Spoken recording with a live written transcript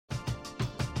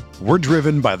We're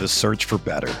driven by the search for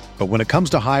better. But when it comes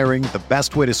to hiring, the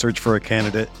best way to search for a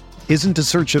candidate isn't to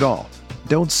search at all.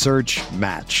 Don't search,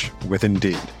 match with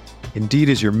Indeed. Indeed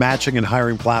is your matching and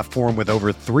hiring platform with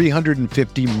over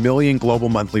 350 million global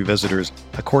monthly visitors,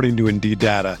 according to Indeed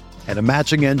data, and a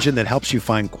matching engine that helps you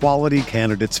find quality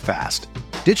candidates fast.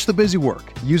 Ditch the busy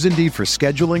work. Use Indeed for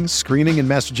scheduling, screening, and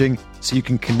messaging so you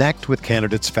can connect with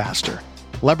candidates faster.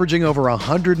 Leveraging over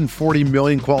 140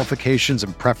 million qualifications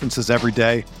and preferences every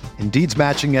day, Indeed's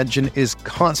matching engine is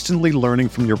constantly learning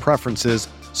from your preferences,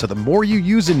 so the more you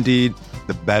use Indeed,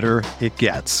 the better it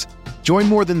gets. Join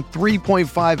more than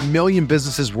 3.5 million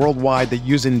businesses worldwide that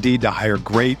use Indeed to hire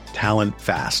great talent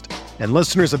fast. And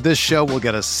listeners of this show will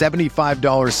get a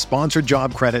 $75 sponsored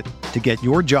job credit to get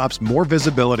your jobs more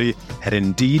visibility at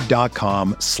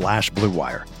Indeed.com/Blue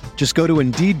Wire. Just go to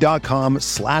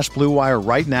Indeed.com/Blue Wire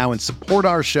right now and support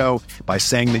our show by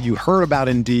saying that you heard about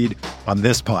Indeed on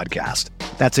this podcast.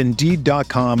 That's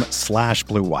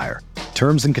Indeed.com/Blue Wire.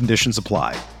 Terms and conditions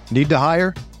apply. Need to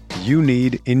hire? You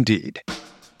need Indeed.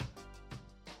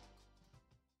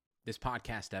 This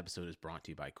podcast episode is brought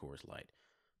to you by Coors Light.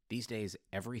 These days,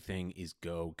 everything is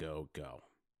go, go, go.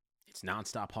 It's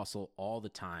nonstop hustle all the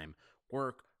time.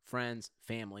 Work, friends,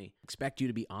 family, expect you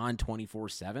to be on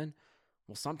 24/7.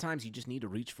 Well, sometimes you just need to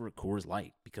reach for a Coors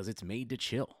Light because it's made to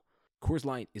chill. Coors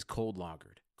Light is cold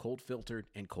lagered, cold filtered,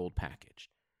 and cold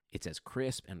packaged. It's as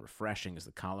crisp and refreshing as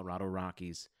the Colorado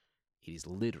Rockies. It is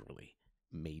literally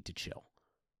made to chill.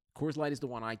 Coors Light is the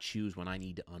one I choose when I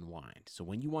need to unwind. So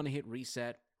when you want to hit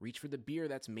reset, reach for the beer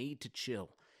that's made to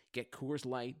chill. Get Coors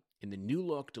Light in the new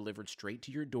look delivered straight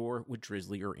to your door with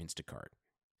Drizzly or Instacart.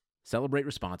 Celebrate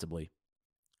responsibly.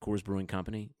 Coors Brewing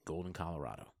Company, Golden,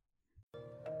 Colorado.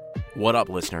 What up,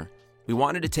 listener? We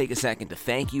wanted to take a second to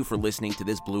thank you for listening to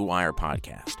this Blue Wire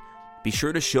podcast. Be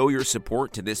sure to show your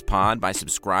support to this pod by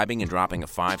subscribing and dropping a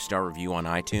 5-star review on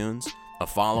iTunes, a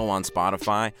follow on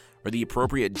Spotify, or the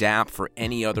appropriate DAP for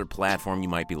any other platform you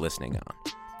might be listening on.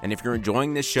 And if you're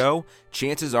enjoying this show,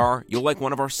 chances are you'll like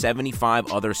one of our 75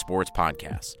 other sports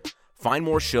podcasts. Find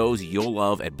more shows you'll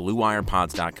love at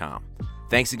BlueWirePods.com.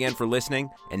 Thanks again for listening,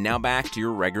 and now back to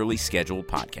your regularly scheduled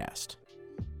podcast.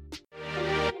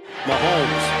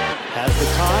 Mahomes has the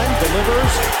time,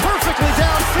 delivers perfectly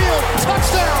downfield,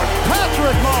 touchdown!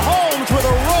 Patrick Mahomes with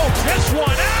a rope. This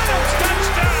one, Adams,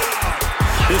 touchdown!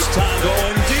 This time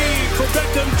going deep for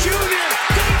Beckham Jr.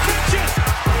 Did he catch it?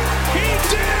 He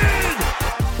did!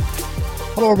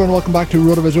 Hello everyone, welcome back to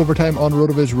RotoViz Overtime on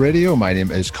RotoViz Radio. My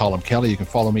name is Colin Kelly. You can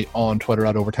follow me on Twitter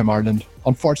at Overtime Ireland.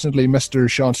 Unfortunately, Mr.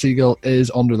 Sean Siegel is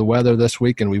under the weather this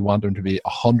week and we want him to be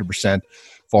 100%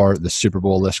 for the Super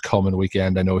Bowl this coming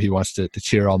weekend. I know he wants to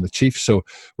cheer on the Chiefs, so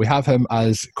we have him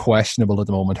as questionable at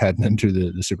the moment heading into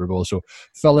the Super Bowl. So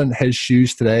filling his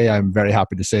shoes today, I'm very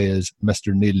happy to say, is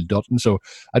Mr. Neil Dutton. So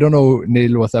I don't know,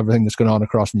 Neil, with everything that's going on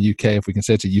across in the UK, if we can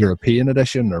say it's a European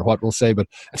edition or what we'll say, but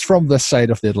it's from this side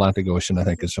of the Atlantic Ocean, I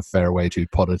think is a fair way to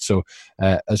put it. So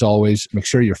as always, make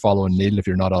sure you're following Neil if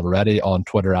you're not already on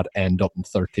Twitter at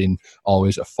ndutton13.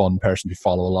 Always a fun person to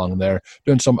follow along there,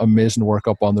 doing some amazing work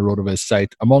up on the RotoViz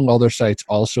site, among other sites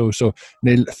also. So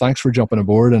Neil, thanks for jumping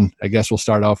aboard, and I guess we'll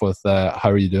start off with how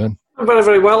are you doing? I'm very,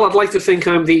 very well. I'd like to think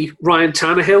I'm the Ryan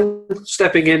Tannehill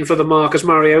stepping in for the Marcus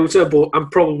Mariota, but I'm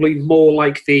probably more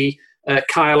like the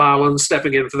Kyle Allen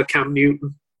stepping in for the Cam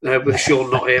Newton. With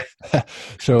Sean not here.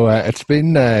 So it's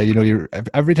been,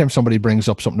 every time somebody brings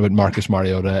up something about Marcus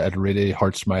Mariota, it really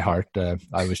hurts my heart.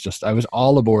 I was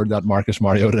all aboard that Marcus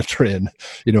Mariota train,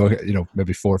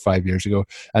 maybe 4 or 5 years ago.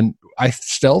 And I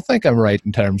still think I'm right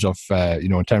in terms of,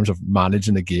 in terms of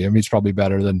managing the game. He's probably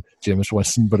better than Jameis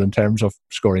Winston, but in terms of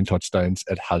scoring touchdowns,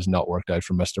 it has not worked out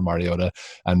for Mr. Mariota.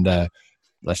 And,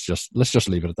 let's just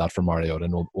leave it at that for Mariota,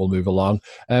 and we'll move along.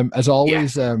 As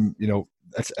always,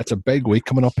 it's a big week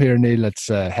coming up here, Neil. It's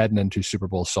heading into Super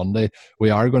Bowl Sunday. We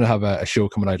are going to have a show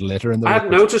coming out later in the week. I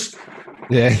hadn't noticed.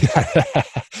 Yeah,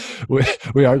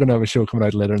 we are going to have a show coming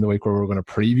out later in the week where we're going to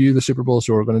preview the Super Bowl.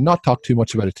 So we're going to not talk too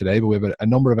much about it today, but we have a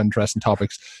number of interesting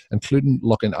topics, including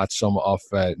looking at some of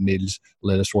Neil's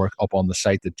latest work up on the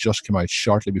site that just came out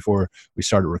shortly before we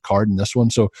started recording this one.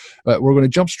 So we're going to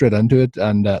jump straight into it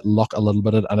and look a little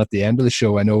bit at it. And at the end of the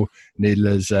show, I know Neil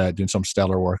is doing some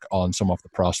stellar work on some of the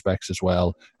prospects as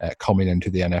well coming into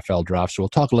the NFL draft. So we'll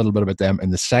talk a little bit about them in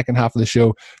the second half of the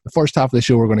show. The first half of the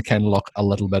show, we're going to kind of look a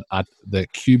little bit at the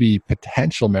QB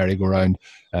potential merry-go-round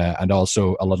and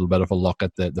also a little bit of a look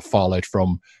at the fallout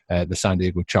from the San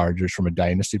Diego Chargers from a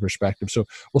dynasty perspective. So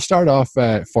we'll start off,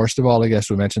 first of all, I guess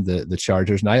we mentioned the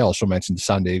Chargers, and I also mentioned the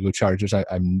San Diego Chargers. I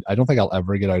don't think I'll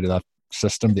ever get out of that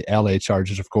system, the LA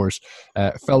Chargers, of course.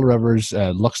 Phil Rivers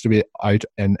looks to be out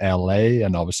in LA,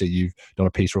 and obviously you've done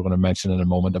a piece we're going to mention in a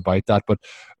moment about that. But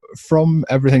from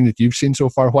everything that you've seen so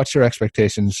far, what's your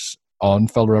expectations on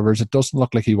Phil Rivers? It doesn't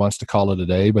look like he wants to call it a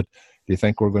day, but do you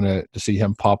think we're going to see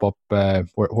him pop up?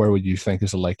 Where would you think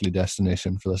is a likely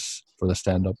destination for this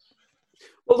stand-up?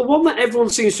 Well, the one that everyone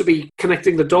seems to be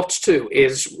connecting the dots to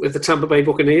is with the Tampa Bay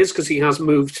Buccaneers, because he has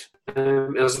moved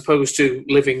as opposed to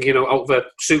living, out of a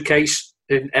suitcase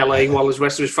in LA while the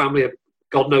rest of his family are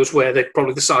God knows where. They're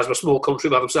probably the size of a small country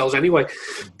by themselves anyway.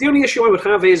 The only issue I would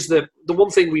have is that the one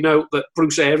thing we know that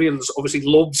Bruce Arians obviously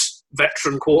loves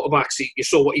veteran quarterbacks. You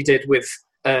saw what he did with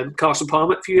Carson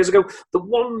Palmer a few years ago. The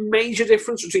one major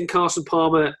difference between Carson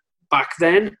Palmer back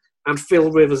then and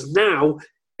Phil Rivers now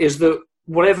is that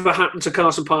whatever happened to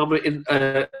Carson Palmer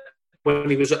when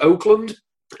he was at Oakland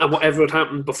and whatever had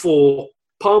happened before,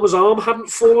 Palmer's arm hadn't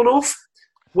fallen off,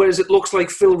 whereas it looks like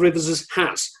Phil Rivers'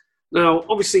 has. Now,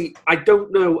 obviously, I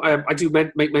don't know. I do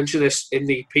make mention of this in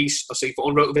the piece I see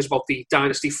on RotoViz about the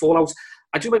dynasty fallout.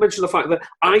 I do make mention of the fact that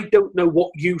I don't know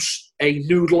what use a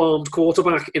noodle-armed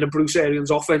quarterback in a Bruce Arians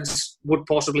offense would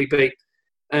possibly be.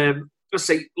 Let's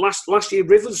say last year,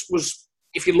 Rivers was,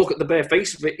 if you look at the bare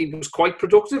face of it, he was quite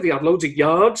productive. He had loads of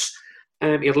yards.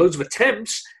 He had loads of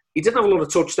attempts. He didn't have a lot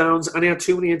of touchdowns, and he had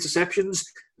too many interceptions.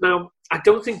 Now, I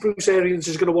don't think Bruce Arians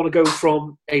is going to want to go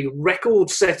from a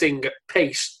record-setting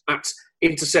pace at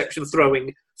interception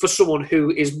throwing for someone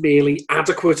who is merely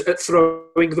adequate at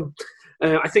throwing them.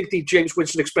 I think the James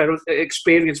Winston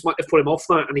experience might have put him off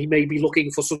that, and he may be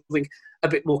looking for something a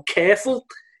bit more careful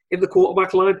in the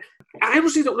quarterback line. I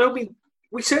honestly don't know. I mean,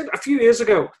 we said a few years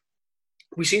ago,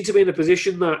 we seem to be in a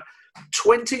position that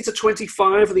 20 to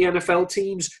 25 of the NFL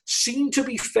teams seem to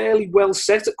be fairly well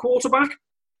set at quarterback.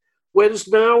 Whereas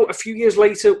now, a few years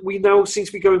later, we now seem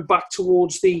to be going back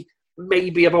towards the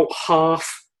maybe about half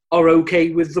are okay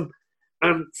with them.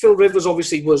 And Phil Rivers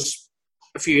obviously was,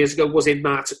 a few years ago, was in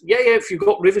that, if you've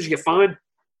got Rivers, you're fine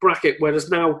bracket, whereas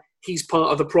now he's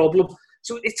part of the problem.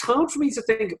 So it's hard for me to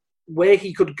think where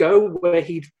he could go, where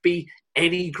he'd be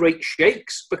any great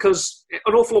shakes, because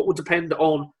an awful lot would depend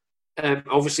on,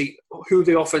 obviously, who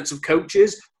the offensive coach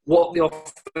is, what the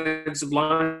offensive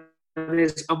line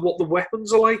is, and what the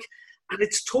weapons are like. And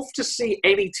it's tough to see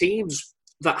any teams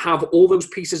that have all those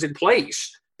pieces in place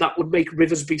that would make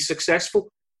Rivers be successful.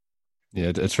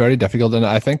 Yeah, it's very difficult. And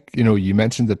I think, you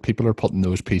mentioned that people are putting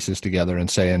those pieces together and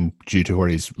saying due to where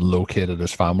he's located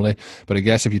his family. But I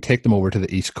guess if you take them over to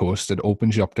the East Coast, it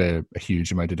opens you up to a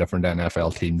huge amount of different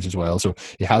NFL teams as well. So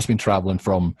he has been traveling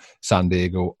from San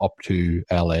Diego up to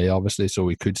LA, obviously. So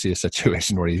we could see a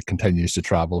situation where he continues to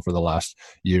travel for the last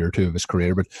year or two of his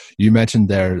career. But you mentioned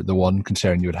there the one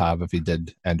concern you would have if he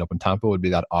did end up in Tampa would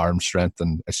be that arm strength,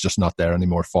 and it's just not there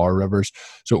anymore for Rivers.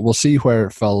 So we'll see where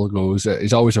Phil goes.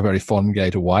 He's always a very fun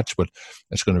guy to watch, but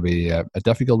it's going to be a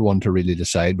difficult one to really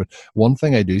decide. But one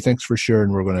thing I do think is for sure,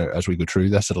 and we're going to, as we go through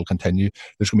this, it'll continue,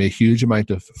 there's going to be a huge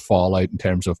amount of fallout in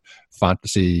terms of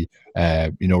fantasy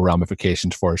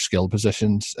ramifications for skill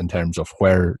positions, in terms of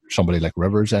where somebody like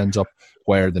Rivers ends up,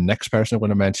 where the next person I'm going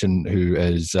to mention, who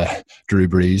is Drew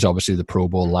Brees, obviously the Pro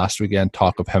Bowl last weekend,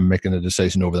 talk of him making a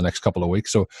decision over the next couple of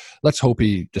weeks. So let's hope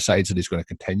he decides that he's going to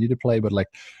continue to play. But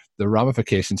the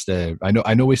ramifications to,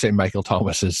 I know we say Michael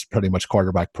Thomas is pretty much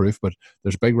quarterback proof, but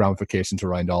there's big ramifications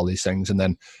around all these things. And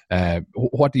then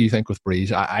what do you think with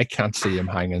Brees? I can't see him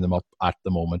hanging them up at the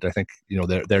moment. I think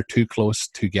they're too close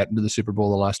to getting to the Super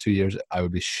Bowl the last 2 years. I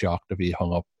would be shocked if he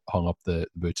hung up the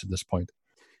boots at this point.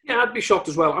 Yeah, I'd be shocked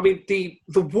as well. I mean,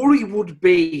 the worry would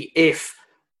be if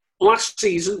last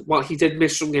season, while he did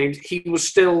miss some games, he was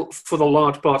still, for the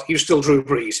large part, he was still Drew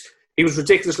Brees. He was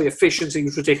ridiculously efficient. He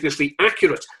was ridiculously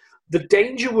accurate. The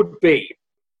danger would be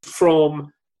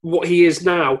from what he is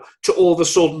now to all of a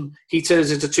sudden he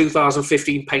turns into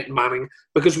 2015 Peyton Manning,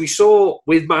 because we saw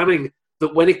with Manning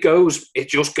that when it goes, it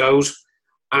just goes.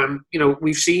 And,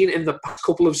 we've seen in the past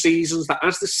couple of seasons that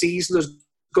as the season has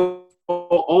gone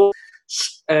on,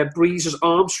 Brees'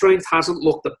 arm strength hasn't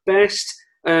looked the best.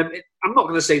 I'm not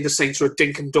going to say the Saints are a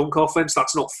dink and dunk offense.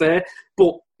 That's not fair.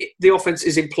 But the offense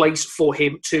is in place for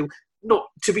him to not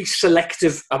to be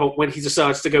selective about when he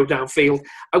decides to go downfield.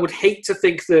 I would hate to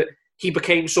think that he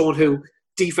became someone who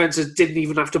defenses didn't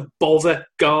even have to bother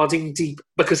guarding deep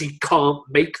because he can't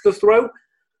make the throw.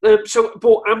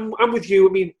 But I'm with you.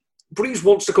 I mean, Brees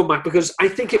wants to come back because I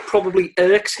think it probably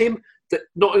irks him that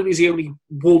not only has he only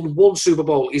won one Super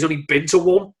Bowl, he's only been to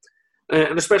one.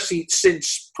 And especially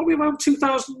since probably around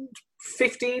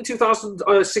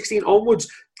 2016 onwards,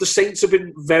 the Saints have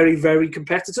been very, very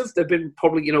competitive. They've been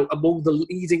probably, among the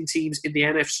leading teams in the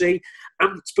NFC,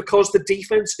 and it's because the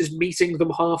defense is meeting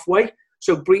them halfway.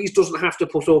 So Breeze doesn't have to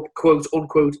put up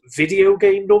quote-unquote video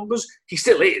game numbers. He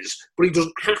still is, but he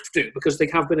doesn't have to because they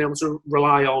have been able to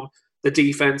rely on the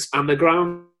defense and the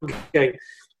ground game.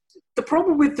 The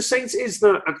problem with the Saints is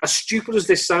that, as stupid as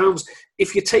this sounds,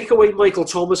 if you take away Michael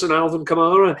Thomas and Alvin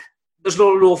Kamara, there's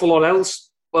not an awful lot else.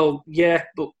 Well, yeah,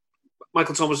 but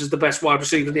Michael Thomas is the best wide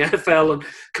receiver in the NFL and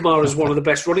Kamara is one of the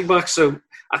best running backs, so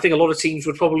I think a lot of teams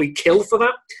would probably kill for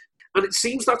that. And it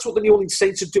seems that's what the New Orleans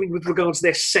Saints are doing with regards to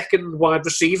their second wide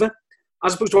receiver.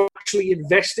 As opposed to actually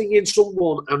investing in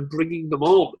someone and bringing them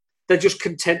on, they're just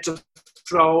content to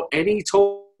throw any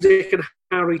Tom, Dick and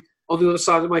Harry on the other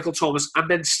side of Michael Thomas and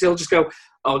then still just go,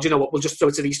 oh, do you know what, we'll just throw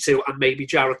it to these two and maybe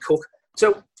Jared Cook.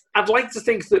 So I'd like to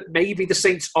think that maybe the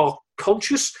Saints are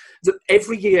conscious that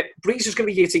every year, Breeze is going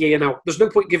to be year to year now. There's no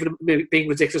point giving him being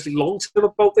ridiculously long-term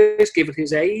about this, given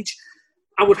his age.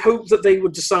 I would hope that they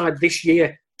would decide this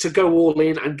year to go all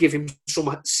in and give him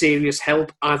some serious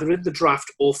help, either in the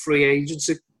draft or free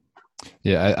agency.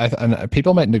 Yeah, and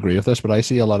people mightn't agree with this, but I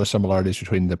see a lot of similarities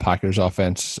between the Packers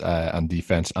offense and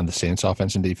defense and the Saints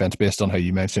offense and defense, based on how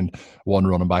you mentioned one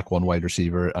running back, one wide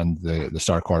receiver, and the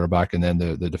star quarterback, and then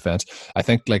the defense. I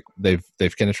think like they've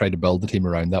kind of tried to build the team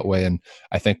around that way, and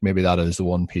I think maybe that is the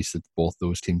one piece that both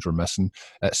those teams were missing.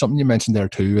 Something you mentioned there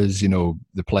too is,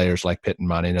 the players like Peyton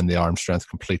Manning and the arm strength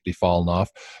completely falling off.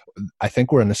 I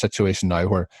think we're in a situation now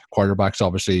where quarterbacks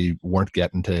obviously weren't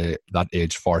getting to that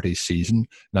age 40 season.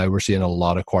 Now we're seeing a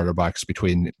lot of quarterbacks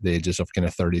between the ages of kind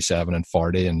of 37 and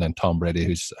 40, and then Tom Brady,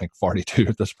 who's I think 42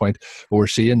 at this point. But we're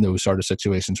seeing those sort of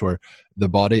situations where the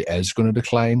body is going to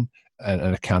decline,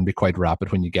 and it can be quite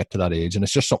rapid when you get to that age. And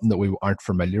it's just something that we aren't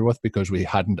familiar with because we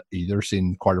hadn't either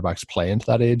seen quarterbacks play into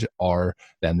that age or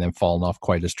then them falling off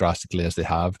quite as drastically as they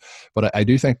have. But I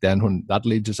do think then when that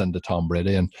leads us into Tom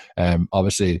Brady, and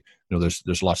obviously,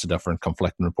 there's lots of different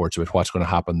conflicting reports about what's going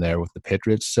to happen there with the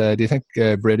Patriots. Do you think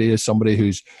Brady is somebody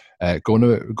who's going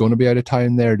to be out of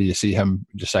town there? Do you see him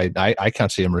decide? I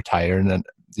can't see him retiring, and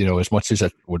as much as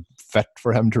it would fit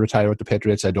for him to retire with the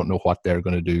Patriots, I don't know what they're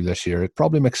going to do this year. It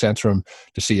probably makes sense for him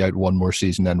to see out one more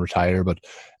season and retire, but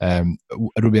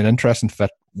it would be an interesting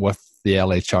fit with the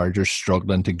LA Chargers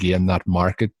struggling to gain that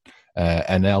market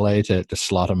in LA to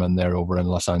slot him in there over in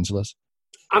Los Angeles.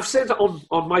 I've said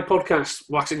on my podcast,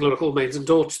 Waxing Lyrical Mains and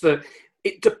Dots, that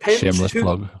it depends.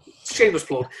 Shameless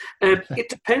plug. It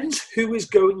depends who is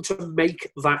going to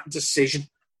make that decision.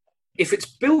 If it's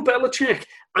Bill Belichick,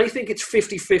 I think it's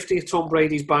 50-50 if Tom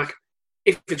Brady's back.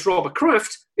 If it's Robert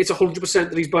Kraft, it's 100%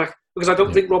 that he's back, because I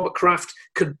don't think Robert Kraft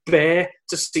could bear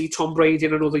to see Tom Brady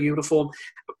in another uniform.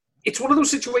 It's one of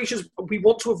those situations we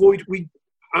want to avoid.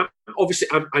 I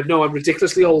know I'm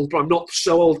ridiculously old, but I'm not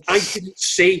so old. I didn't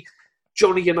see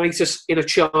Johnny Unitas in a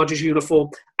Chargers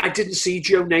uniform. I didn't see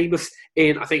Joe Namath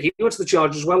in, I think he went to the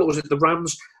Chargers as well, it was at the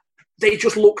Rams. They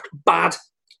just looked bad.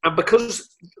 And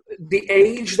because the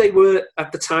age they were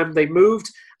at the time they moved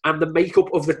and the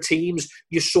makeup of the teams,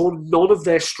 you saw none of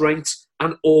their strengths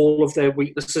and all of their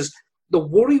weaknesses. The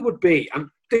worry would be, and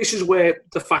this is where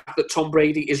the fact that Tom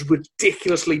Brady is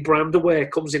ridiculously brand aware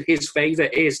comes in his favour,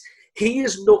 is he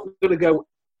is not going to go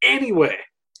anywhere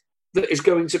there's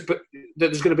going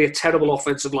to be a terrible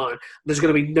offensive line. There's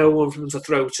going to be no one for them to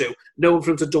throw to, no one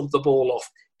for them to dump the ball off.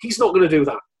 He's not going to do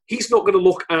that. He's not going to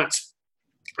look at,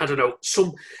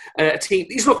 some team.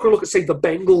 He's not going to look at, say, the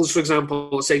Bengals, for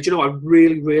example, and say, do you know, I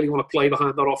really, really want to play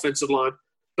behind that offensive line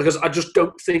because I just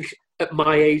don't think at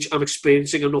my age I'm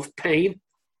experiencing enough pain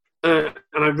and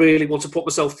I really want to put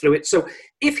myself through it. So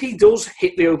if he does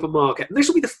hit the open market, and this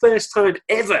will be the first time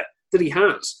ever that he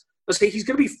has, I say he's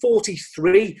going to be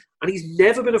 43 and he's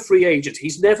never been a free agent.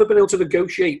 He's never been able to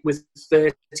negotiate with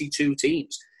 32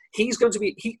 teams. He's going to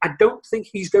be, I don't think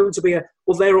he's going to be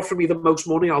they're offering me the most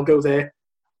money, I'll go there.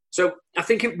 So I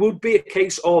think it would be a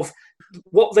case of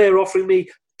what they're offering me.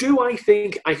 Do I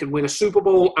think I can win a Super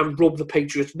Bowl and rub the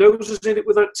Patriots' noses in it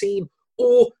with that team?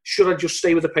 Or should I just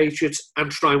stay with the Patriots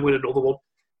and try and win another one?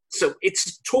 So it's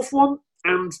a tough one.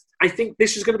 And I think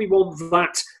this is going to be one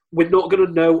that we're not going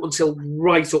to know until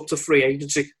right up to free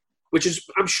agency, which is,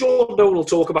 I'm sure no one will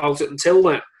talk about it until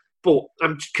then. But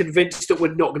I'm convinced that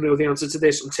we're not going to know the answer to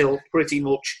this until pretty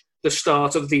much the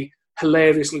start of the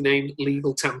hilariously named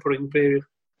legal tampering period.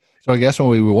 So I guess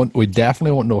when we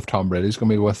definitely won't know if Tom Brady's going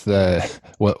to be with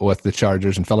the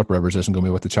Chargers and Philip Rivers isn't going to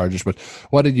be with the Chargers. But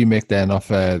what did you make then of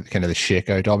kind of the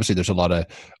shakeout? Obviously, there's a lot of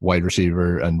wide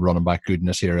receiver and running back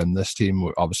goodness here in this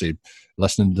team. Obviously,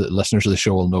 listeners of the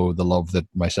show will know the love that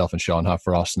myself and Sean have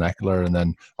for Austin Ekeler, and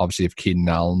then obviously if Keenan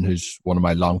Allen, who's one of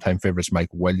my longtime favourites, Mike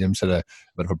Williams had a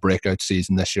bit of a breakout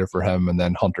season this year for him, and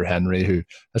then Hunter Henry, who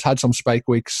has had some spike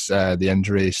weeks. The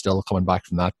injury still coming back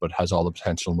from that, but has all the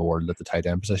potential in the world at the tight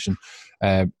end position.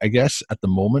 I guess at the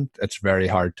moment it's very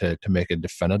hard to make a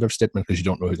definitive statement because you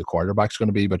don't know who the quarterback's going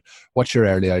to be, but what's your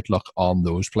early outlook on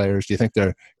those players? Do you think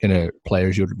they're kind of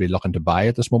players you would be looking to buy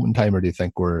at this moment in time, or do you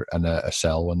think we're in a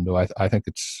sell window? I think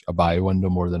it's a buy window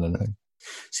more than anything.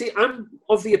 See, I'm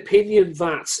of the opinion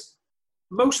that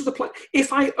most of the players,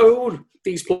 if I own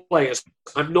these players,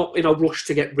 I'm not in a rush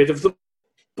to get rid of them.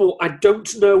 But I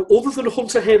don't know, other than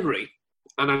Hunter Henry,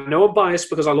 and I know I'm biased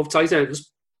because I love tight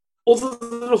ends, other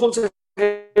than Hunter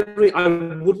Henry, I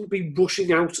wouldn't be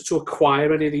rushing out to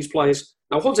acquire any of these players.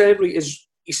 Now, Hunter Henry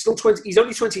he's still 20. He's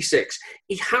only 26.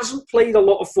 He hasn't played a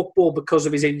lot of football because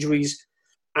of his injuries.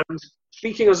 And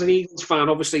speaking as an Eagles fan,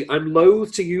 obviously, I'm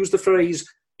loath to use the phrase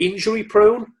injury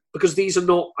prone because these are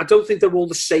not. I don't think they're all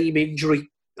the same injury.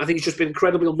 I think he's just been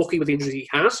incredibly unlucky with the injuries he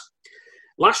has.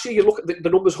 Last year, you look at the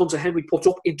numbers Hunter Henry put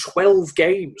up in 12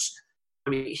 games. I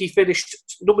mean, he finished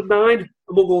number 9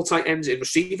 among all tight ends in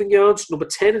receiving yards, number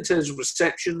 10 in terms of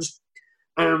receptions,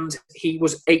 and he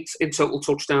was 8th in total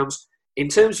touchdowns. In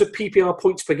terms of PPR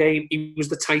points per game, he was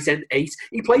the tight end 8.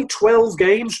 He played 12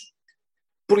 games,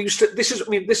 but this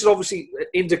is obviously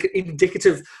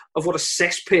indicative of what a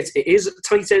cesspit it is at the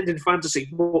tight end in fantasy.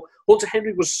 But Hunter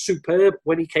Henry was superb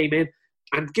when he came in.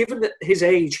 And given that his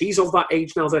age, he's of that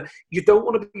age now that you don't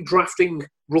want to be drafting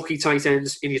rookie tight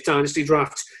ends in your dynasty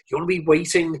drafts. You want to be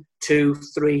waiting 2,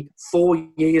 3, 4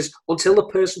 years until the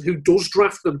person who does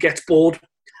draft them gets bored.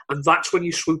 And that's when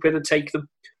you swoop in and take them.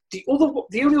 The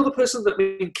only other person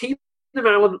Keenan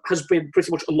Allen has been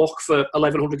pretty much a lock for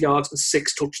 1,100 yards and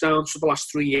 6 touchdowns for the last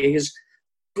 3 years.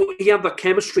 But he had that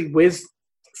chemistry with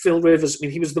Phil Rivers. I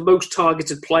mean, he was the most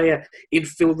targeted player in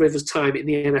Phil Rivers' time in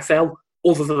the NFL,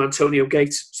 other than Antonio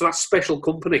Gates. So that's special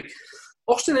company.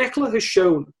 Austin Ekeler has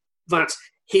shown that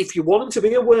if you want him to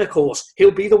be a workhorse,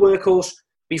 he'll be the workhorse.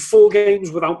 In 4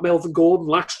 games without Melvin Gordon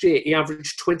last year, he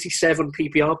averaged 27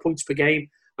 PPR points per game,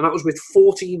 and that was with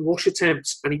 14 rush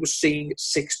attempts, and he was seeing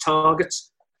 6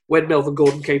 targets. When Melvin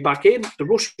Gordon came back in, the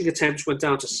rushing attempts went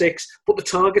down to 6, but the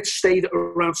targets stayed at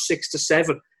around 6 to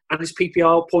 7. And his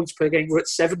PPR points per game were at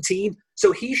 17.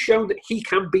 So he's shown that he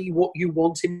can be what you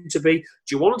want him to be. Do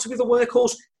you want him to be the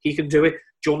workhorse? He can do it. Do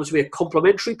you want him to be a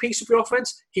complementary piece of your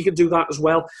offense? He can do that as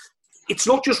well. It's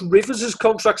not just Rivers'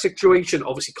 contract situation.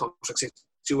 Obviously, contract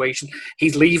situation.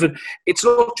 He's leaving. It's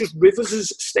not just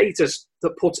Rivers' status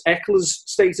that puts Ekeler's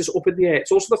status up in the air.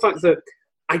 It's also the fact that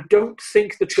I don't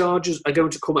think the Chargers are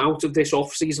going to come out of this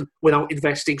offseason without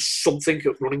investing something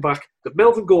at running back. If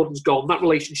Melvin Gordon's gone, that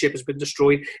relationship has been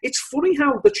destroyed. It's funny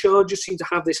how the Chargers seem to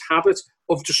have this habit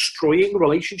of destroying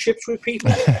relationships with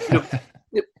people.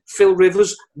 Phil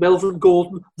Rivers, Melvin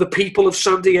Gordon, the people of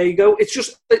San Diego. It's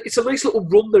a nice little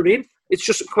run they're in. It's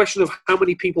just a question of how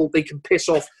many people they can piss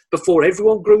off before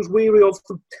everyone grows weary of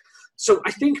them. So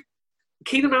I think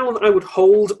Keenan Allen I would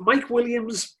hold. Mike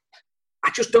Williams, I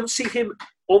just don't see him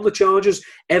on the Chargers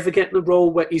ever getting a role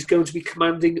where he's going to be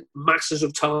commanding masses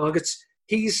of targets.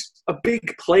 He's a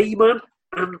big play man,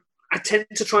 and I tend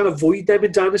to try and avoid them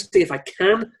in Dynasty if I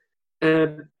can,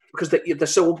 because they're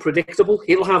so unpredictable.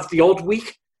 He'll have the odd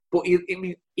week, but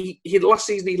he last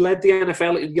season he led the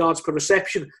NFL in yards per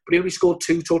reception, but he only scored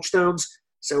 2 touchdowns.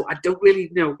 So I don't really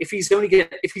know if he's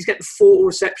getting 4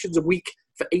 receptions a week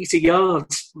for 80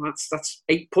 yards. That's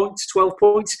 8 points, 12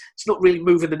 points. It's not really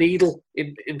moving the needle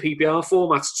in PPR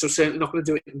formats, so certainly not going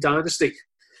to do it in Dynasty.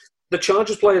 The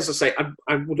Chargers players, I say,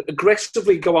 I would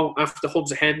aggressively go out after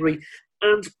Hunter Henry,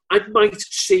 and I might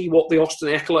see what the Austin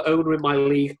Ekeler owner in my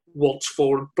league wants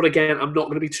for him. But again, I'm not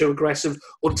going to be too aggressive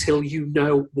until you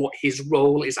know what his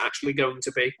role is actually going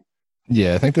to be.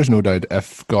 Yeah, I think there's no doubt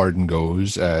if Gordon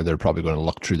goes, they're probably going to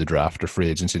look through the draft or free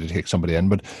agency to take somebody in.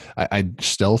 But I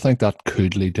still think that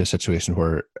could lead to a situation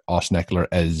where Austin Ekeler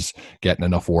is getting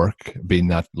enough work, being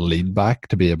that lead back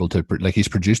to be able to, like, he's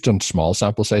produced on small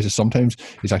sample sizes. Sometimes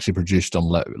he's actually produced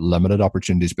on limited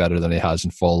opportunities better than he has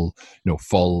in full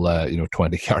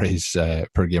 20 carries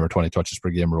per game or 20 touches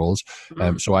per game roles.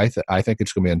 So I think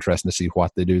it's going to be interesting to see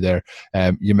what they do there.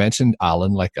 You mentioned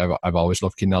Allen, like I've always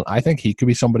loved Keenan Allen. I think he could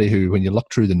be somebody who, when you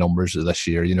look through the numbers of this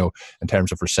year, in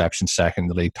terms of receptions, second in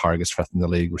the league, targets fifth in the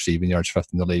league, receiving yards fifth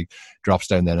in the league, drops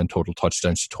down then in total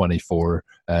touchdowns to 24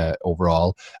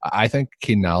 overall. I think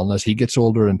Keenan Allen, as he gets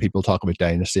older and people talk about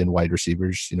dynasty and wide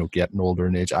receivers, getting older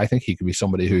in age, I think he could be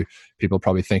somebody who people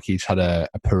probably think he's had a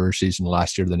poorer season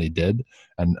last year than he did.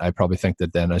 And I probably think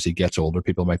that then as he gets older,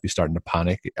 people might be starting to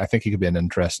panic. I think he could be an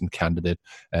interesting candidate,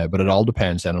 but it all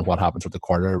depends then on what happens with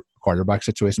the quarterback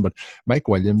situation. But Mike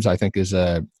Williams, I think, is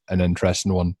an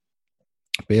interesting one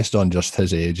based on just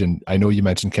his age. And I know you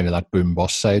mentioned kind of that boom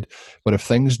bust side, but if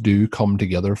things do come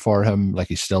together for him, like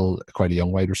he's still quite a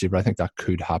young wide receiver, I think that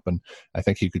could happen. I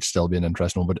think he could still be an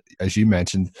interesting one. But as you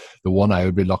mentioned, the one I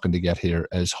would be looking to get here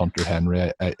is Hunter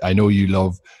Henry. I know you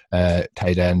love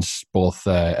tight ends both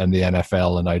in the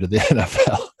NFL and out of the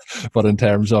NFL, but in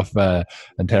terms of the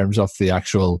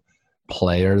actual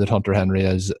player that Hunter Henry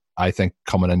is, I think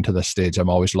coming into this stage, I'm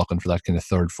always looking for that kind of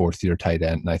third, fourth year tight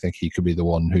end. And I think he could be the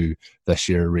one who this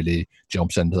year really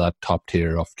jumps into that top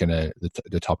tier of kind of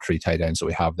the top three tight ends that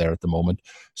we have there at the moment.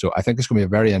 So I think it's going to be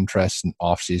a very interesting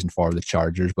offseason for the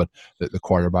Chargers, but the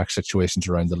quarterback situations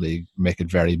around the league make it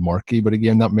very murky. But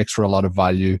again, that makes for a lot of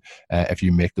value if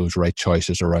you make those right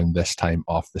choices around this time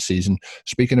of the season.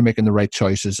 Speaking of making the right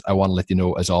choices, I want to let you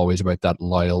know, as always, about that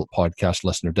loyal podcast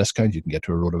listener discount. You can get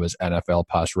to a RotoViz NFL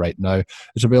Pass right now.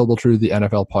 It's available through the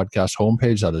NFL Podcast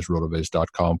homepage. That is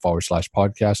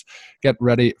rotoviz.com/podcast. Get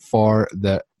ready for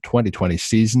the 2020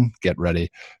 season. Get ready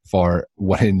for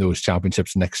winning those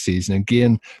championships next season and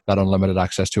gain that unlimited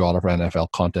access to all of our NFL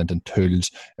content and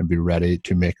tools, and be ready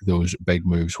to make those big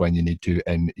moves when you need to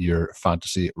in your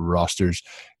fantasy rosters.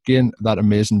 Gain that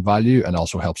amazing value and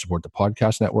also help support the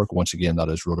podcast network. Once again, that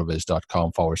is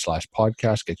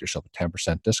rotoviz.com/podcast. Get yourself a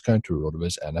 10% discount to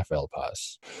RotoViz NFL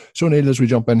Pass. So, Neil, as we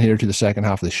jump in here to the second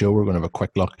half of the show, we're going to have a quick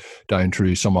look down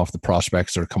through some of the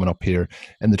prospects that are coming up here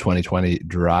in the 2020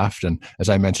 draft. And as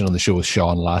I mentioned on the show with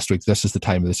Sean last week, this is the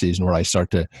time of the season where I start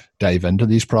to dive into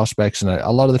these prospects. And a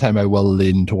lot of the time I will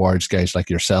lean towards guys like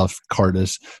yourself,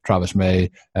 Curtis, Travis May,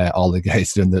 all the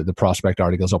guys doing the prospect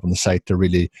articles up on the site to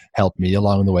really help me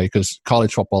along the way, because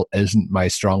college football isn't my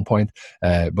strong point.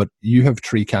 But you have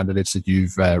three candidates that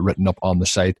you've written up on the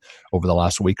site over the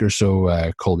last week or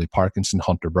so, Colby Parkinson,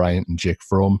 Hunter Bryant, and Jake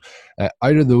Fromm.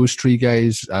 Out of those three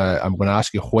guys, I'm going to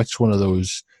ask you, which one of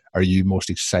those are you most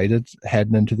excited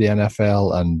heading into the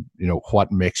NFL, and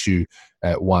what makes you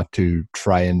want to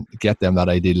try and get them that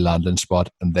ideal landing spot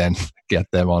and then get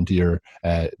them onto your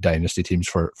dynasty teams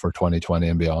for 2020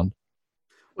 and beyond?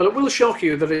 Well, it will shock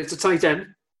you that it's a tight end,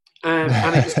 and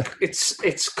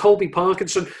it's Colby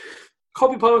Parkinson.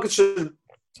 Colby Parkinson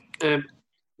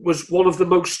was one of the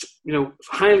most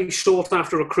highly sought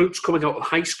after recruits coming out of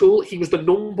high school. He was the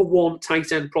number one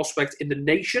tight end prospect in the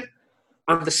nation,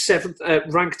 and the seventh,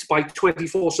 ranked by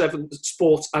 24/7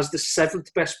 Sports as the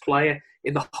seventh best player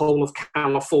in the whole of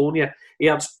California. He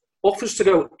had offers to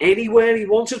go anywhere he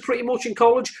wanted pretty much in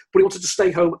college, but he wanted to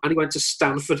stay home, and he went to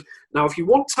Stanford. Now, if you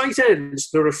want tight ends,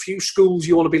 there are a few schools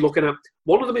you want to be looking at.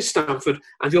 One of them is Stanford,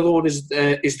 and the other one is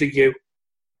the U.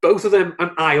 Both of them, and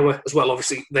Iowa as well.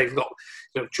 Obviously, they've got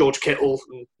George Kittle,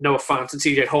 and Noah Fant, and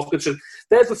TJ Hawkinson.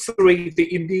 They're the three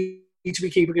that you need to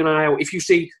be keeping an eye out. If you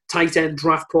see tight end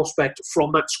draft prospect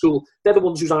from that school, they're the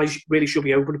ones whose eyes really should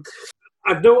be open.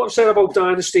 I know what I've said about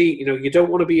Dynasty. You don't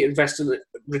want to be investing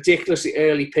ridiculously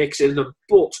early picks in them,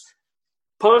 but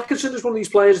Parkinson is one of these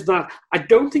players that I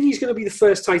don't think he's going to be the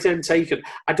first tight end taken.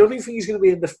 I don't think he's going to be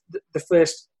in the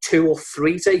first 2 or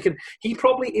 3 taken. He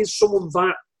probably is someone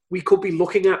that we could be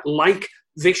looking at like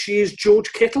this year's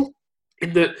George Kittle,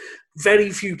 in that very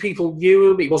few people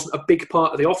knew him. He wasn't a big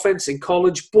part of the offense in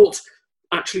college, but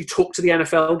actually took to the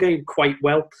NFL game quite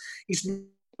well. He's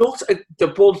not the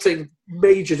one thing,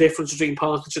 major difference between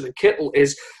Parkinson and Kittle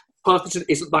is Parkinson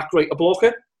isn't that great a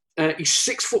blocker. He's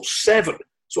 6'7",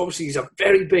 so obviously he's a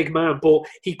very big man, but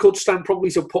he could stand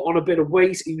probably to put on a bit of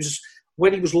weight.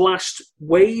 When he was last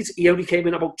weighed, he only came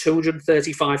in about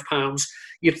 235 pounds.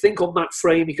 You'd think on that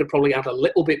frame he could probably add a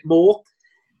little bit more.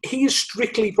 He is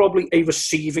strictly probably a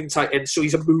receiving tight end, so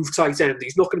he's a move tight end.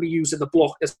 He's not going to be used in the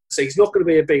block. He's not going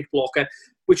to be a big blocker,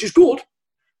 which is good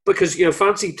because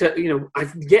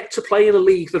I've yet to play in a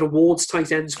league that awards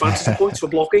tight ends fantasy points for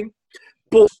blocking,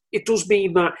 but it does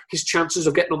mean that his chances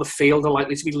of getting on the field are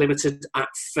likely to be limited at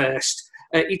first.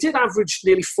 He did average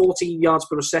nearly 14 yards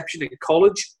per reception in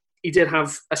college. He did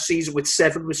have a season with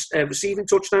 7 receiving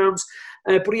touchdowns,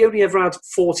 but he only ever had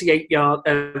 48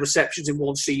 receptions in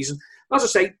one season. As I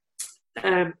say,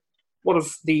 in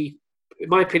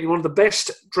my opinion, one of the best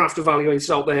draft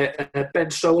evaluators out there, Ben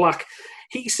Solak,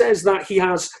 he says that he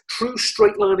has true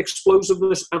straight line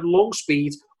explosiveness and long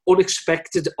speed,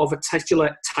 unexpected of a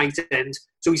titular tight end.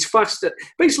 So he's faster.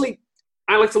 Basically,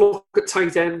 I like to look at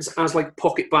tight ends as like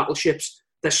pocket battleships.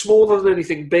 They're smaller than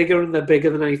anything bigger, and they're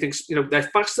bigger than anything, they're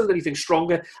faster than anything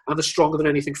stronger, and they're stronger than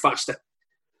anything faster.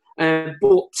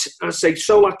 But as I say,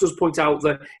 Solak does point out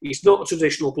that he's not a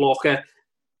traditional blocker.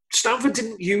 Stanford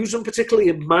didn't use him particularly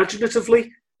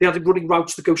imaginatively. They had him running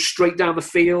routes that go straight down the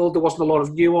field. There wasn't a lot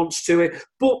of nuance to it.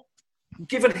 But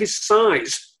given his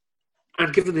size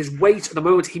and given his weight at the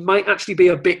moment, he might actually be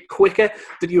a bit quicker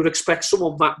than you would expect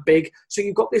someone that big. So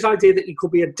you've got this idea that he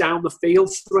could be a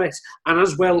down-the-field threat. And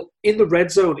as well, in the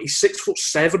red zone, he's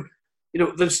 6'7".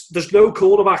 There's no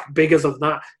cornerback bigger than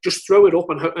that. Just throw it up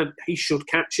and he should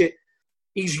catch it.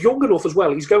 He's young enough as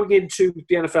well. He's going into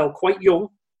the NFL quite young.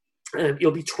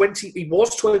 He'll be 20. He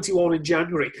was 21 in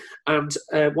January. And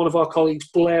one of our colleagues,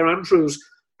 Blair Andrews,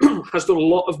 has done a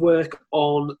lot of work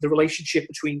on the relationship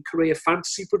between career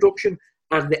fantasy production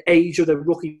and the age of the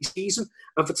rookie season.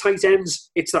 And for tight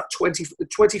ends, it's that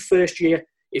 21st year.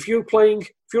 If you're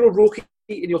a rookie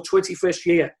in your 21st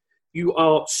year, you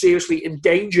are seriously in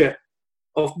danger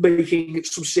of making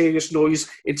some serious noise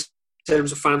in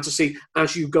terms of fantasy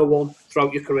as you go on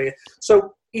throughout your career.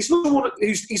 So he's not going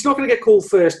to get called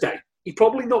first day. He's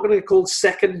probably not going to get called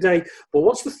second day. But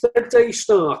once the third day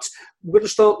starts, we're going to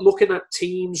start looking at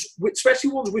teams,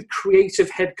 especially ones with creative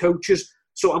head coaches.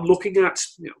 So I'm looking at,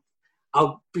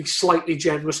 I'll be slightly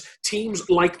generous, teams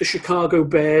like the Chicago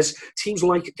Bears, teams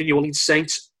like the New Orleans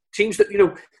Saints, teams that,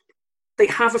 they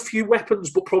have a few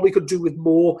weapons, but probably could do with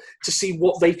more to see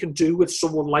what they can do with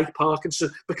someone like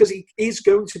Parkinson, because he is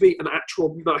going to be an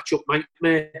actual matchup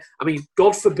nightmare. I mean,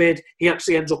 God forbid he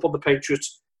actually ends up on the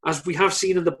Patriots. As we have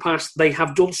seen in the past, they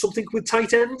have done something with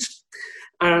tight ends.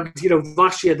 And,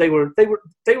 last year they were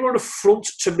an affront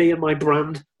to me and my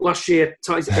brand last year,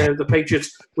 the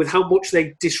Patriots, with how much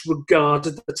they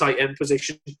disregarded the tight end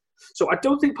position. So I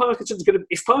don't think Parkinson's going to...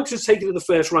 If Parkinson's taken in the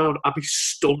first round, I'd be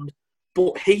stunned.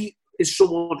 But he is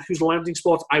someone whose landing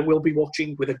spot I will be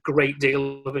watching with a great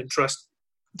deal of interest.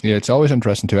 Yeah, it's always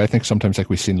interesting too. I think sometimes, like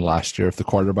we've seen last year, if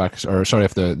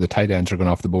the tight ends are going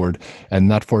off the board in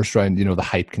that first round, the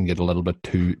hype can get a little bit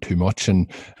too much.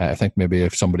 And I think maybe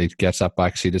if somebody gets that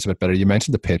back seat, it's a bit better. You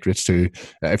mentioned the Patriots too.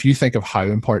 If you think of how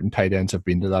important tight ends have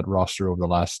been to that roster over the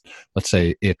last, let's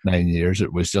say, 8-9 years,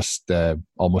 it was just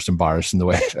almost embarrassing the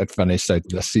way it finished out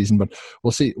this season. But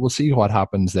we'll see what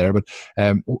happens there. But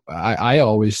I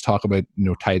always talk about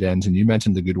tight ends, and you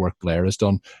mentioned the good work Blair has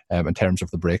done in terms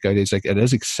of the breakout age. Like, it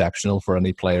is exceptional for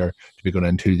any player to be going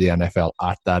into the NFL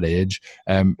at that age.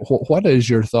 What is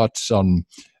your thoughts on...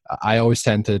 I always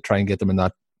tend to try and get them in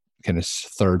that kind of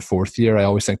third, fourth year. I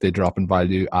always think they drop in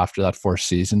value after that first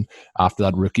season, after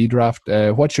that rookie draft.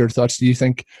 What's your thoughts? Do you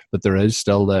think that there is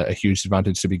still a huge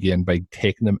advantage to be gained by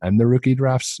taking them in the rookie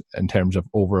drafts in terms of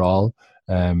overall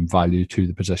value to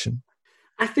the position?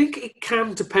 I think it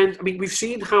can depend. I mean, we've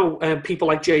seen how people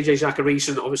like JJ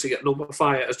Zachariason, obviously at Number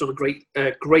Fire, has done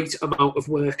a great amount of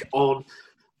work on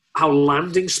how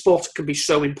landing spot can be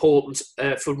so important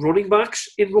for running backs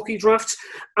in rookie drafts.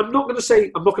 I'm not going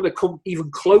to come even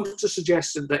close to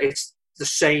suggesting that it's the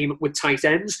same with tight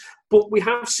ends, but we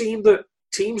have seen that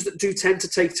teams that do tend to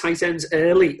take tight ends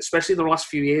early, especially in the last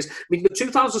few years. I mean, the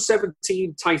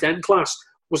 2017 tight end class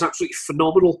was absolutely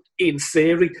phenomenal in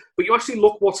theory, but you actually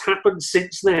look what's happened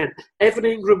since then. Evan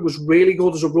Ingram was really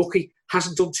good as a rookie,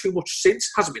 hasn't done too much since,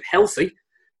 hasn't been healthy.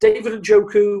 David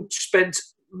Njoku spent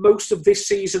most of this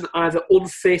season either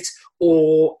unfit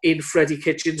or in Freddie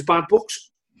Kitchens' bad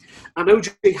books. And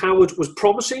O.J. Howard was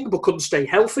promising but couldn't stay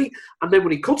healthy, and then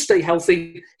when he could stay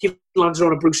healthy, he landed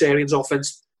on a Bruce Arians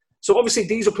offense. So obviously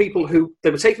these are people who,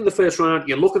 they were taken in the first round,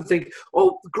 you look and think,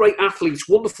 oh, great athletes,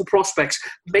 wonderful prospects,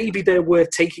 maybe they're worth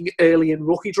taking early in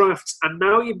rookie drafts. And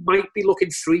now you might be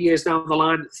looking 3 years down the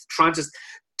line, trying to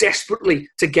desperately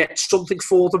to get something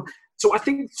for them. So I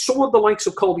think someone the likes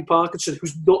of Colby Parkinson,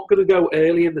 who's not going to go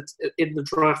early in the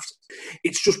draft,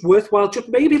 it's just worthwhile just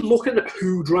maybe looking at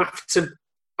who drafts him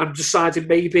and deciding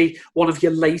maybe one of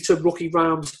your later rookie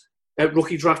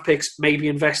draft picks, maybe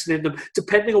investing in them,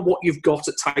 depending on what you've got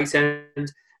at tight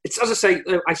end. It's, as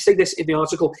I say this in the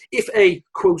article, if a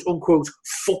quote-unquote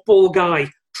football guy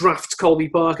drafts Colby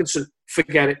Parkinson,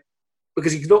 forget it,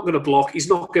 because he's not going to block, he's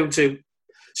not going to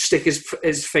stick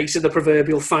his face in the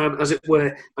proverbial fan, as it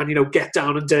were, and, get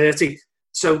down and dirty.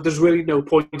 So there's really no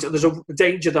point, and there's a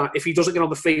danger that if he doesn't get on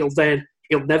the field, then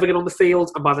he'll never get on the field,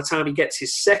 and by the time he gets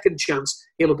his second chance,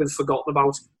 he'll have been forgotten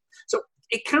about. So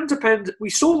it can depend. We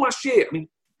saw last year, I mean,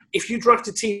 if you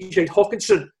drafted TJ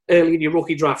Hockenson early in your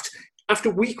rookie draft, after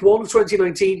week 1 of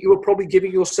 2019, you were probably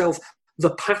giving yourself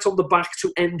the pat on the back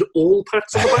to end all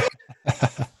pats on the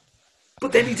back. But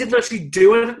but then he didn't actually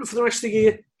do anything for the rest of the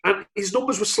year. And his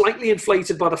numbers were slightly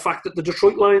inflated by the fact that the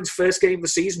Detroit Lions' first game of the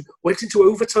season went into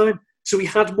overtime. So he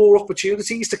had more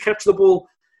opportunities to catch the ball.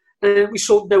 We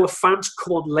saw Noah Fant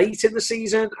come on late in the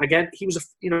season. Again, he was a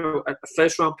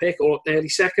first-round pick or early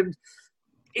second.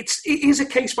 It is a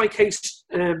case-by-case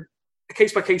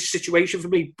situation for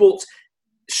me. But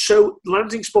so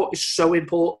landing spot is so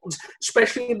important,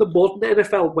 especially in the modern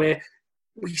NFL where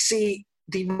we see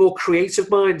the more creative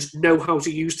minds know how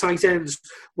to use tight ends,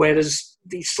 whereas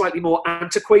the slightly more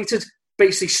antiquated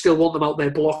basically still want them out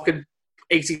there blocking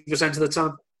 80% of the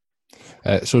time.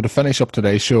 So to finish up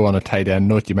today's show on a tight end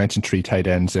note, you mentioned 3 tight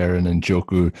ends there, and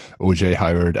Njoku, OJ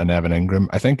Howard, and Evan Ingram.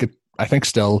 I think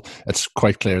still it's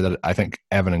quite clear that I think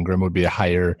Evan Ingram would be a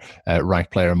higher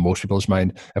ranked player in most people's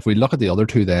mind. If we look at the other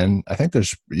two, then I think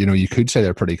there's, you could say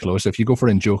they're pretty close. If you go for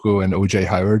Njoku and OJ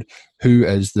Howard, who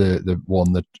is the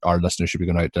one that our listeners should be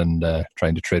going out and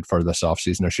trying to trade for this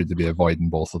offseason, or should they be avoiding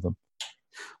both of them?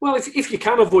 Well, if you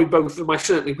can avoid both of them, I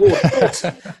certainly would. But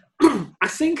I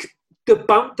think the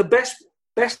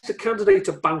best candidate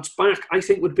to bounce back, I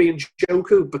think, would be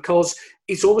Njoku, because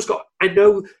he's almost got... I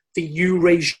know the new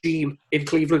regime in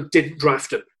Cleveland didn't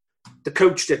draft him. The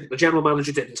coach didn't. The general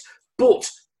manager didn't.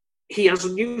 But he has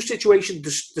a new situation.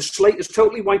 The slate is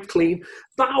totally wiped clean.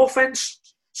 That offense,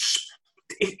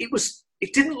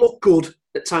 it didn't look good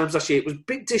at times last year. It was a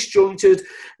bit disjointed.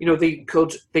 They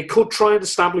could try and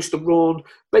establish the run.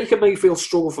 Baker Mayfield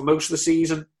struggled for most of the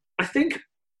season. I think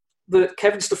that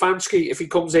Kevin Stefanski, if he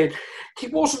comes in, he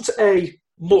wasn't a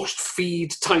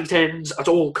must-feed tight ends at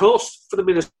all costs for the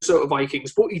Minnesota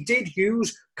Vikings, but he did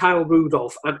use Kyle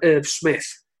Rudolph and Irv Smith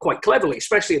quite cleverly,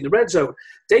 especially in the red zone.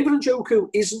 David Njoku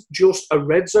isn't just a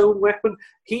red zone weapon.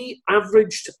 He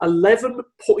averaged 11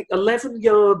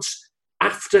 yards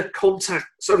after contact.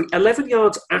 11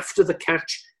 yards after the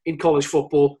catch in college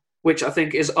football, which I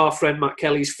think is our friend Matt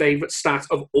Kelly's favourite stat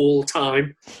of all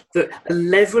time. That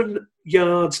 11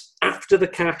 yards after the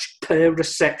catch per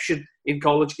reception in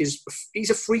college he's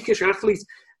a freakish athlete,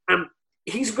 and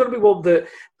he's going to be one that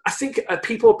I think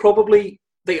people are probably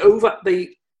they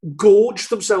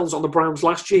gorged themselves on the Browns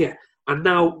last year, and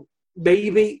now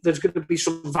maybe there's going to be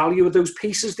some value of those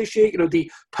pieces this year.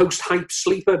 The post-hype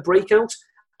sleeper breakout,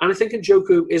 and I think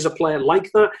Njoku is a player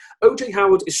like that. OJ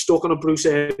Howard is stuck on a Bruce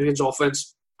Arians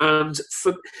offense, and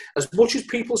for as much as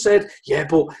people said, yeah,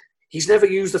 but he's never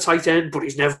used a tight end, but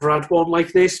he's never had one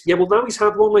like this. Yeah, well, now he's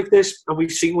had one like this, and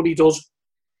we've seen what he does.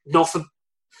 Nothing.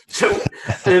 So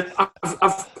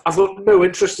I've got no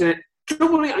interest in it.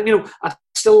 Don't worry, I'd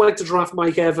still like to draft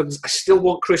Mike Evans. I still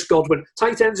want Chris Godwin.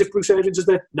 Tight ends, if Bruce Arians is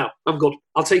there, no, I'm good.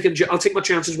 I'll take my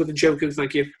chances with Njoku,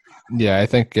 thank you. Yeah, I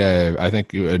think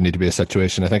it would need to be a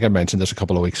situation. I think I mentioned this a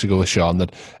couple of weeks ago with Sean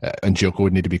that Njoku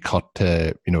would need to be cut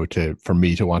for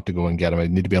me to want to go and get him.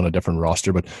 I'd need to be on a different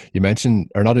roster. But you mentioned,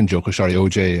 or not Njoku, sorry,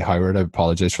 OJ Howard. I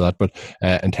apologize for that. But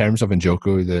in terms of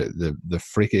Njoku, the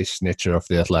freakish nature of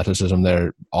the athleticism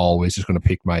there always is going to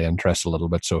pique my interest a little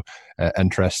bit. So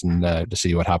interesting to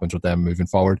see what happens with them moving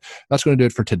forward. That's going to do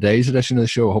it for today's edition of the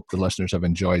show. I hope the listeners have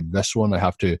enjoyed this one. I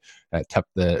have to tip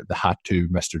the hat to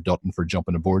Mr. Dutton for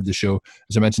jumping aboard the show.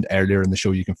 As I mentioned earlier in the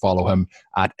show, you can follow him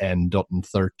at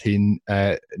ndutton13.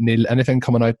 Neil, anything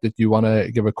coming out that you want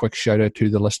to give a quick shout out to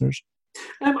the listeners?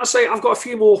 I'll say I've got a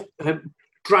few more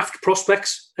draft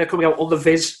prospects coming out on the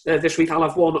Viz this week. I'll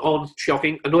have one on,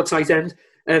 shocking, another tight end.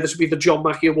 This will be the John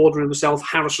Mackey Award winner himself,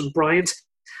 Harrison Bryant.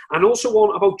 And also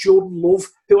one about Jordan Love,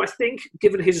 who I think,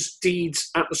 given his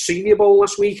deeds at the Senior Bowl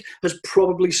last week, has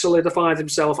probably solidified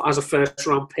himself as a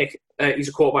first-round pick. He's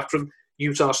a quarterback from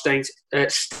Utah State. And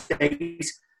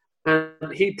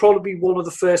he'd probably be one of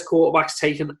the first quarterbacks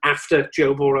taken after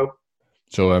Joe Burrow.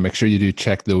 So make sure you do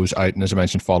check those out. And as I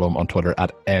mentioned, follow him on Twitter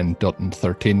at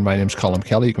ndutton13. My name's Colm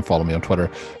Kelly. You can follow me on Twitter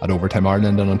at Overtime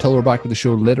Ireland. And until we're back with the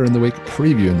show later in the week,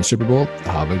 previewing the Super Bowl,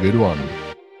 have a good one.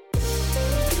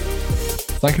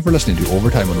 Thank you for listening to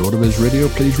Overtime on RotoViz Radio.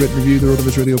 Please rate and review the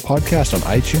RotoViz Radio podcast on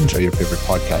iTunes or your favorite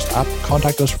podcast app.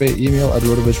 Contact us via email at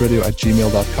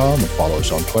rotovizradio@gmail.com and follow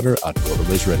us on Twitter at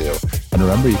RotoViz Radio. And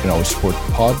remember, you can always support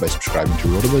the pod by subscribing to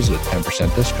RotoViz at a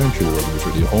 10% discount through the RotoViz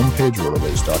Radio homepage,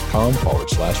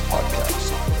 rotoviz.com/podcast.